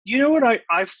You know what?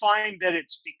 I find that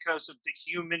it's because of the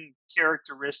human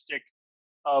characteristic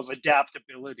of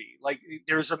adaptability. Like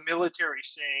there's a military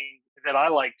saying that I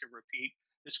like to repeat.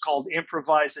 It's called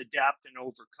improvise, adapt, and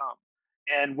overcome.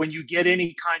 And when you get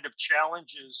any kind of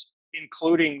challenges,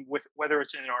 including with whether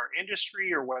it's in our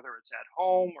industry or whether it's at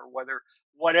home or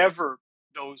whatever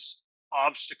those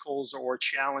obstacles or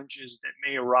challenges that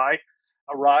may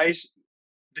arise,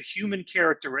 the human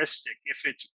characteristic,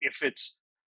 if it's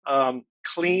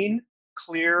clean,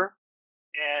 clear,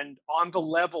 and on the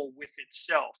level with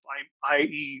itself,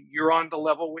 i.e., you're on the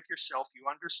level with yourself, you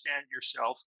understand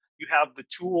yourself, you have the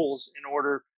tools in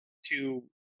order to,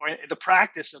 or the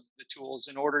practice of the tools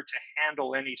in order to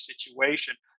handle any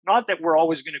situation. Not that we're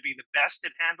always going to be the best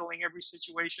at handling every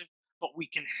situation, but we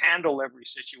can handle every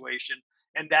situation.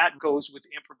 And that goes with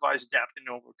improvise, adapt, and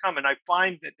overcome. And I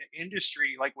find that the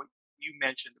industry, like what you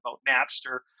mentioned about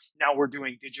Napster, now we're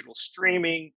doing digital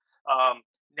streaming.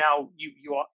 Now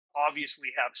you obviously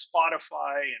have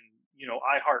Spotify and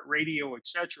iHeartRadio,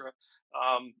 etc.,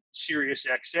 Sirius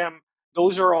XM.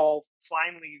 Those are all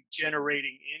finally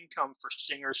generating income for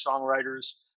singers,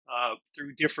 songwriters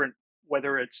through different,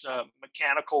 whether it's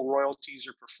mechanical royalties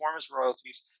or performance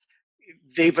royalties.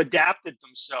 They've adapted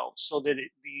themselves so that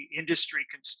the industry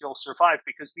can still survive,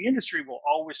 because the industry will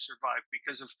always survive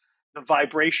because of the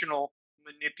vibrational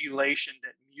manipulation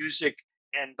that music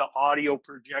and the audio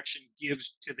projection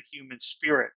gives to the human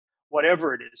spirit,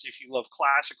 whatever it is. If you love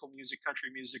classical music, country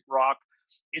music, rock,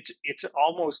 it's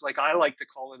almost like, I like to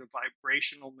call it, a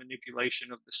vibrational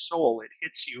manipulation of the soul. It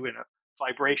hits you in a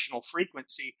vibrational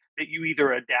frequency that you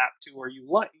either adapt to or you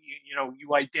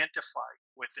identify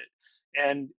with it.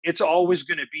 And it's always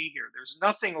going to be here. There's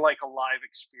nothing like a live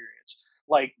experience.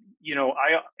 Like,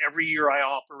 I every year I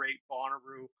operate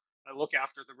Bonnaroo. I look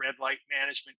after the red light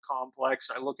management complex.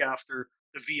 I look after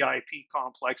the VIP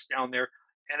complex down there,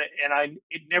 and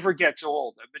it never gets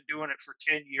old. I've been doing it for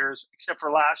 10 years, except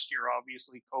for last year.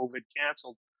 Obviously, COVID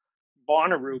canceled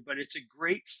Bonnaroo, but it's a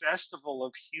great festival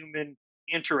of human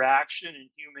interaction and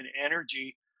human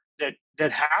energy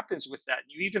that happens with that.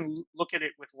 You even look at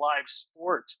it with live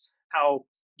sports, how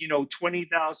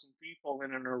 20,000 people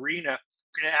in an arena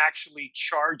can actually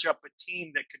charge up a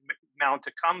team that could mount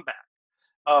a comeback.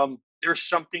 There's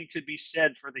something to be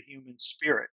said for the human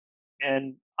spirit,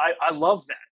 and I love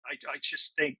that. I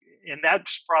just think, and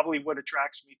that's probably what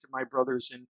attracts me to my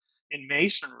brothers in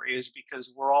masonry, is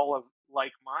because we're all of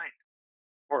like mind,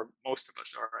 or most of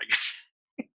us are, I guess.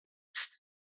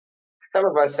 Some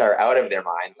of us are out of their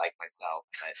mind, like myself,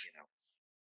 but